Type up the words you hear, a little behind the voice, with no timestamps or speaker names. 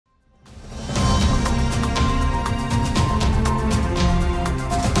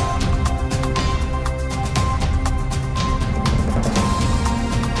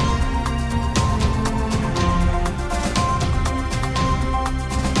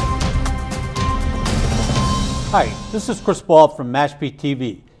Hi, this is Chris Ball from Mashpee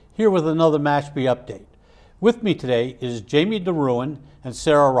TV, here with another Mashpee update. With me today is Jamie DeRuin and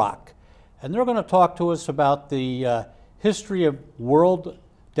Sarah Rock, and they're going to talk to us about the history of World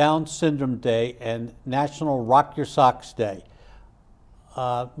Down Syndrome Day and National Rock Your Socks Day.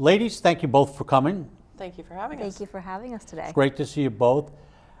 Ladies, thank you both for coming. Thank you for having us. Thank you for having us today. It's great to see you both.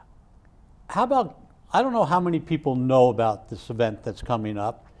 How about, I don't know how many people know about this event that's coming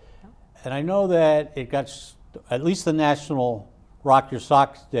up, and I know that it got, at least the National Rock Your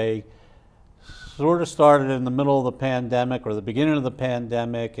Socks Day sort of started in the middle of the pandemic or the beginning of the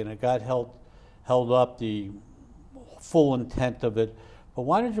pandemic, and it got held up, the full intent of it. But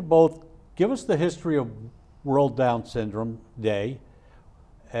why don't you both give us the history of World Down Syndrome Day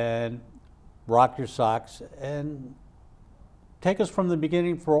and Rock Your Socks, and take us from the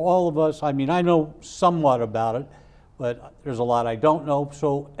beginning for all of us. I mean, I know somewhat about it, but there's a lot I don't know,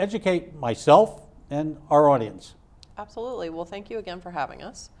 so educate myself and our audience. Absolutely. Well, thank you again for having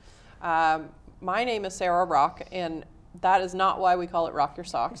us. My name is Sarah Rock, and that is not why we call it Rock Your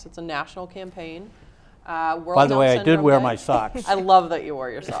Socks. It's a national campaign. By the way, I did wear my socks. I love that you wore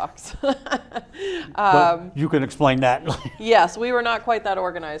your socks. You can explain that. Yes, we were not quite that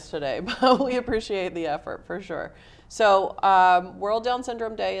organized today, but we appreciate the effort for sure. So World Down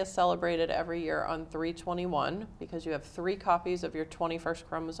Syndrome Day is celebrated every year on 3/21 because you have 3 copies of your 21st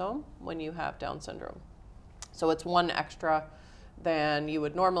chromosome when you have Down syndrome. So it's 1 extra than you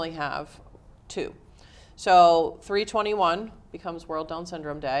would normally have 2. So 3/21 becomes World Down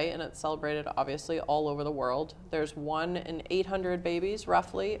Syndrome Day, and it's celebrated obviously all over the world. There's 1 in 800 babies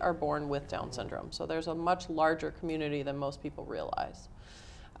roughly are born with Down syndrome. So there's a much larger community than most people realize.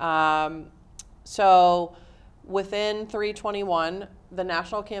 So within 3/21, the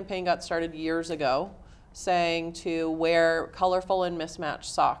national campaign got started years ago saying to wear colorful and mismatched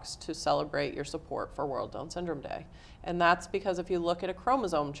socks to celebrate your support for World Down Syndrome Day. And that's because if you look at a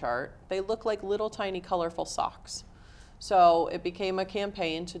chromosome chart, they look like little tiny colorful socks. So it became a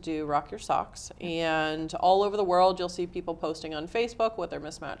campaign to do Rock Your Socks, and all over the world you'll see people posting on Facebook with their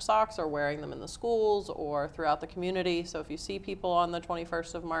mismatched socks or wearing them in the schools or throughout the community. So if you see people on the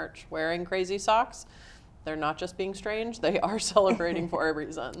 21st of March wearing crazy socks, they're not just being strange, they are celebrating for a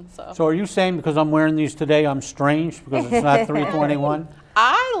reason. So are you saying because I'm wearing these today, I'm strange because it's not 3/21?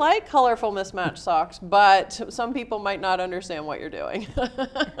 I like colorful mismatched socks, but some people might not understand what you're doing.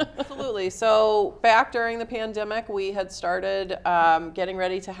 Absolutely. So back during the pandemic, we had started getting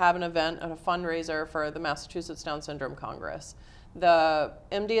ready to have an event and a fundraiser for the Massachusetts Down Syndrome Congress. The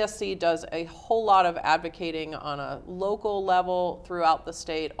MDSC does a whole lot of advocating on a local level throughout the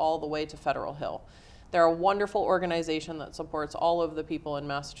state all the way to Federal Hill. They're a wonderful organization that supports all of the people in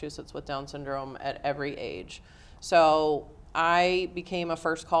Massachusetts with Down syndrome at every age. So I became a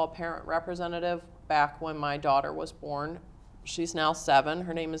first call parent representative back when my daughter was born. She's now 7.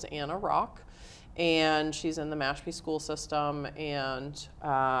 Her name is Anna Rock, and she's in the Mashpee school system and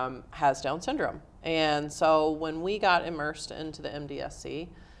has Down syndrome. And so when we got immersed into the MDSC,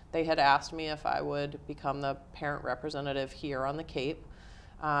 they had asked me if I would become the parent representative here on the Cape.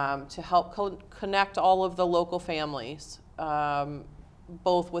 To help connect all of the local families,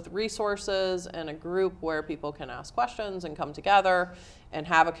 both with resources and a group where people can ask questions and come together and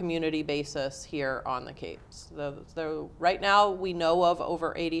have a community basis here on the Cape. Right now we know of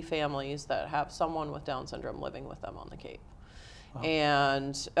over 80 families that have someone with Down syndrome living with them on the Cape. Wow.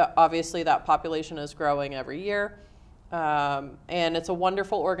 And obviously that population is growing every year. And it's a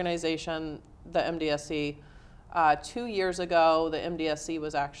wonderful organization, the MDSC. 2 years ago, the MDSC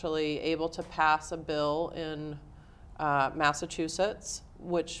was actually able to pass a bill in Massachusetts,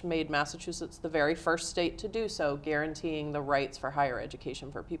 which made Massachusetts the very first state to do so, guaranteeing the rights for higher education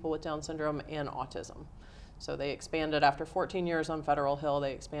for people with Down syndrome and autism. So they expanded after 14 years on Federal Hill,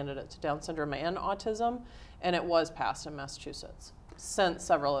 they expanded it to Down syndrome and autism, and it was passed in Massachusetts. Since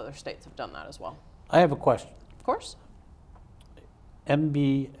several other states have done that as well. I have a question. Of course.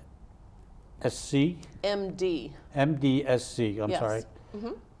 MDSC? MD. MDSC, I'm yes. sorry.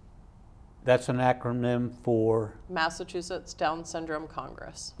 Mm-hmm. That's an acronym for? Massachusetts Down Syndrome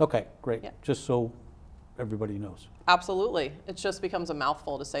Congress. Okay, great. Yeah. Just so everybody knows. Absolutely. It just becomes a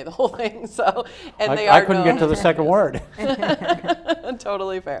mouthful to say the whole thing. So, and I couldn't get to the second word.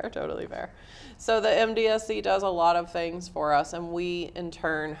 Totally fair, totally fair. So the MDSC does a lot of things for us, and we in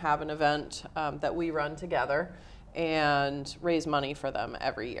turn have an event that we run together and raise money for them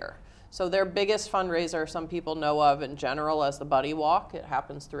every year. So their biggest fundraiser some people know of in general as the Buddy Walk. It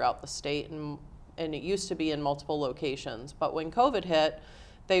happens throughout the state, and it used to be in multiple locations. But when COVID hit,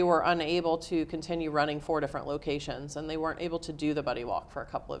 they were unable to continue running 4 different locations, and they weren't able to do the buddy walk for a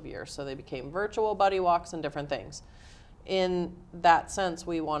couple of years. So they became virtual buddy walks and different things. In that sense,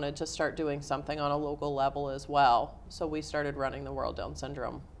 we wanted to start doing something on a local level as well. So we started running the World Down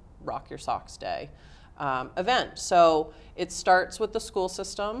Syndrome Rock Your Socks Day event. So it starts with the school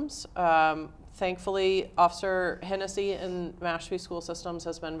systems. Thankfully, Officer Hennessy in Mashpee School Systems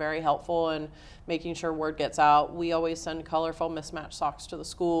has been very helpful in making sure word gets out. We always send colorful mismatched socks to the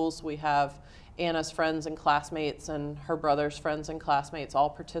schools. We have Anna's friends and classmates and her brother's friends and classmates all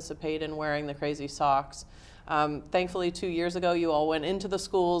participate in wearing the crazy socks. Thankfully, 2 years ago, you all went into the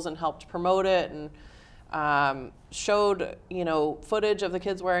schools and helped promote it and showed, footage of the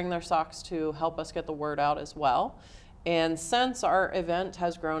kids wearing their socks to help us get the word out as well. And since our event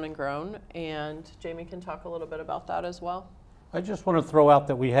has grown and grown, and Jamie can talk a little bit about that as well. I just want to throw out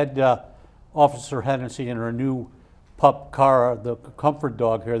that we had Officer Hennessy and her new pup, Cara, the comfort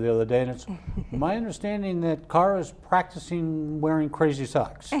dog, here the other day, and it's my understanding that Cara's practicing wearing crazy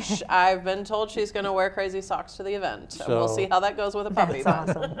socks. I've been told she's going to wear crazy socks to the event. So we'll see how that goes with a puppy.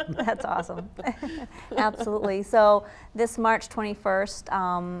 That's awesome. That's awesome. Absolutely. So this March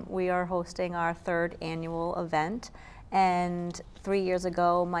 21st, we are hosting our 3rd annual event. And 3 years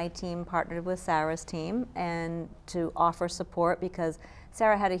ago, my team partnered with Sarah's team and to offer support because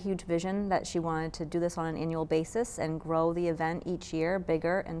Sarah had a huge vision that she wanted to do this on an annual basis and grow the event each year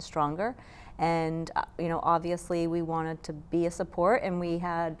bigger and stronger. And obviously we wanted to be a support, and we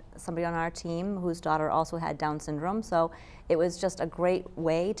had somebody on our team whose daughter also had Down syndrome. So it was just a great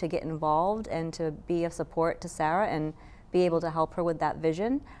way to get involved and to be of support to Sarah and be able to help her with that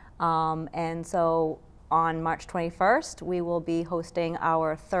vision. And so on March 21st, we will be hosting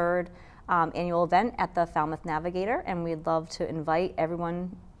our 3rd annual event at the Falmouth Navigator, and we'd love to invite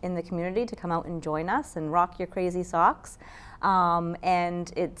everyone in the community to come out and join us and rock your crazy socks.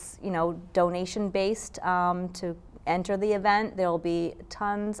 And it's donation based to enter the event. There will be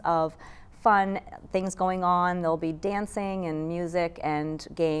tons of fun things going on. There'll be dancing and music and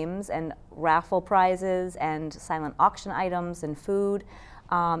games and raffle prizes and silent auction items and food.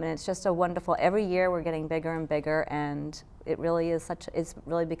 And it's just a wonderful, every year we're getting bigger and bigger, and it really is it's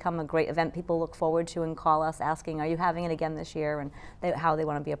really become a great event people look forward to and call us asking, are you having it again this year, and how they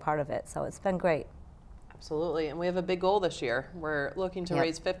want to be a part of it. So it's been great. Absolutely, and we have a big goal this year. We're looking to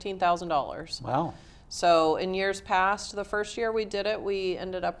raise $15,000. Wow. So in years past, the first year we did it, we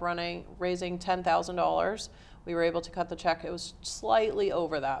ended up raising $10,000. We were able to cut the check. It was slightly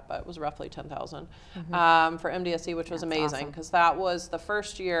over that, but it was roughly $10,000 for MDSE, which was amazing because that was the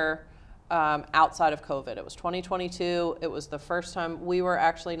first year outside of COVID. It was 2022. It was the first time we were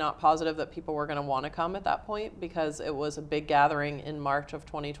actually not positive that people were going to want to come at that point because it was a big gathering in March of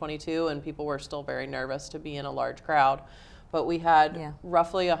 2022 and people were still very nervous to be in a large crowd. But we had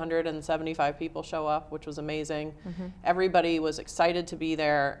roughly 175 people show up, which was amazing. Everybody was excited to be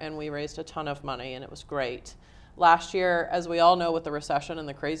there, and we raised a ton of money, and it was great. Last year, as we all know, with the recession and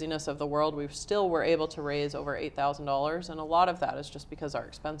the craziness of the world, we still were able to raise over $8,000, and a lot of that is just because our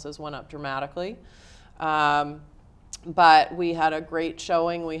expenses went up dramatically. But we had a great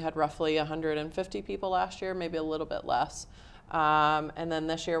showing. We had roughly 150 people last year, maybe a little bit less. And then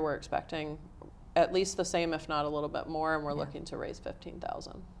this year we're expecting at least the same, if not a little bit more, and we're looking to raise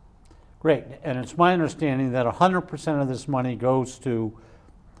 $15,000. Great, and it's my understanding that 100% of this money goes to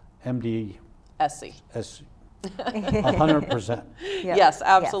SC. 100%. Yes,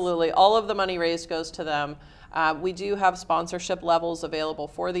 absolutely. Yes. All of the money raised goes to them. We do have sponsorship levels available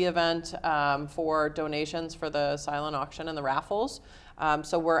for the event for donations for the silent auction and the raffles.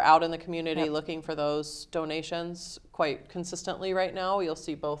 So we're out in the community looking for those donations quite consistently right now. You'll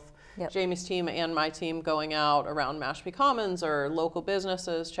see both Jamie's team and my team going out around Mashpee Commons or local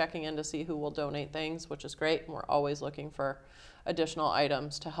businesses checking in to see who will donate things, which is great. And we're always looking for additional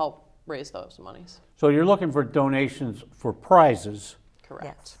items to help raise those monies. So you're looking for donations for prizes.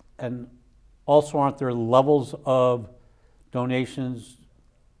 Correct. Yes. And also aren't there levels of donations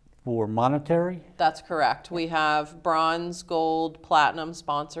for monetary? That's correct. We have bronze, gold, platinum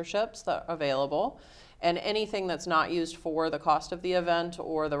sponsorships that are available. And anything that's not used for the cost of the event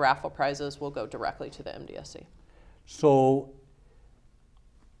or the raffle prizes will go directly to the MDSC. So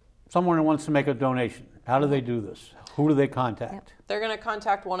someone who wants to make a donation, how do they do this? Who do they contact? They're going to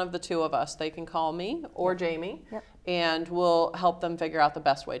contact one of the two of us. They can call me or Jamie, and we'll help them figure out the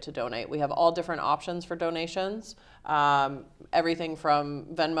best way to donate. We have all different options for donations, everything from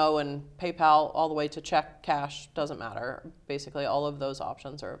Venmo and PayPal all the way to check, cash, doesn't matter. Basically, all of those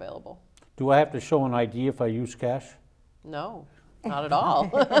options are available. Do I have to show an ID if I use cash? No, not at all.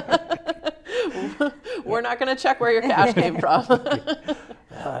 We're not going to check where your cash came from.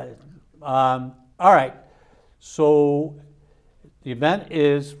 All right. So the event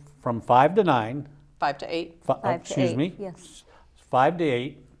is from 5 to 9. 5 to 8. 5 to Excuse 8, me. yes. 5 to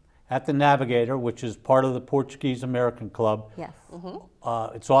 8 at the Navigator, which is part of the Portuguese American Club. Yes.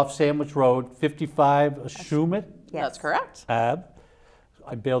 It's off Sandwich Road, 55 Shumet Yes. That's correct. Ave.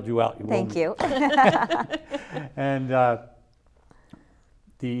 I bailed you out. You owe Thank me. you. And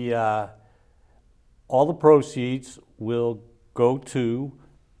all the proceeds will go to,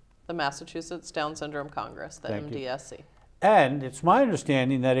 The Massachusetts Down Syndrome Congress, the Thank you. MDSC. and it's my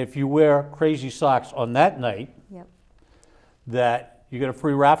understanding that if you wear crazy socks on that night, Yep. that you get a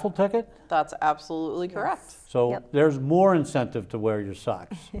free raffle ticket. That's absolutely correct. So Yep. there's more incentive to wear your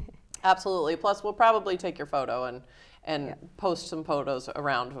socks. Absolutely. Plus, we'll probably take your photo and post some photos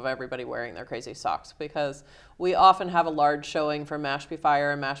around of everybody wearing their crazy socks, because we often have a large showing for Mashpee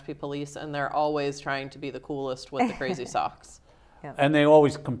Fire and Mashpee Police, and they're always trying to be the coolest with the crazy socks. And they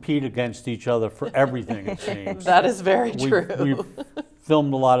always compete against each other for everything, it seems. That is very We've- true. We've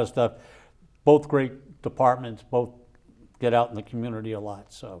filmed a lot of stuff. Both great departments, both get out in the community a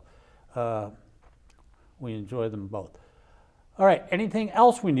lot, so we enjoy them both. All right, anything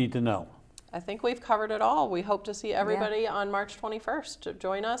else we need to know? I think we've covered it all. We hope to see everybody on March 21st. To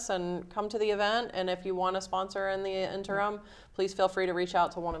join us and come to the event. And if you want to sponsor in the interim, please feel free to reach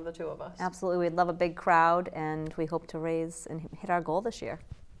out to one of the two of us. Absolutely. We'd love a big crowd, and we hope to raise and hit our goal this year.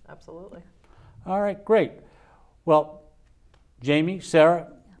 Absolutely. All right, great. Well, Jamie,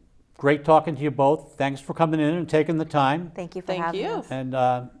 Sarah, great talking to you both. Thanks for coming in and taking the time. Thank you for Thank having you. us.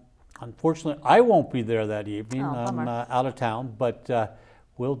 And unfortunately, I won't be there that evening. Oh, I'm bummer. out of town, but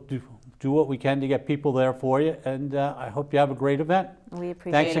we'll do what we can to get people there for you. And I hope you have a great event. We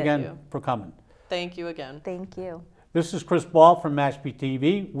appreciate Thanks it. again you. for coming. Thank you again. Thank you. This is Chris Ball from Mashpee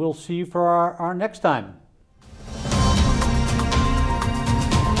TV. We'll see you for our next time.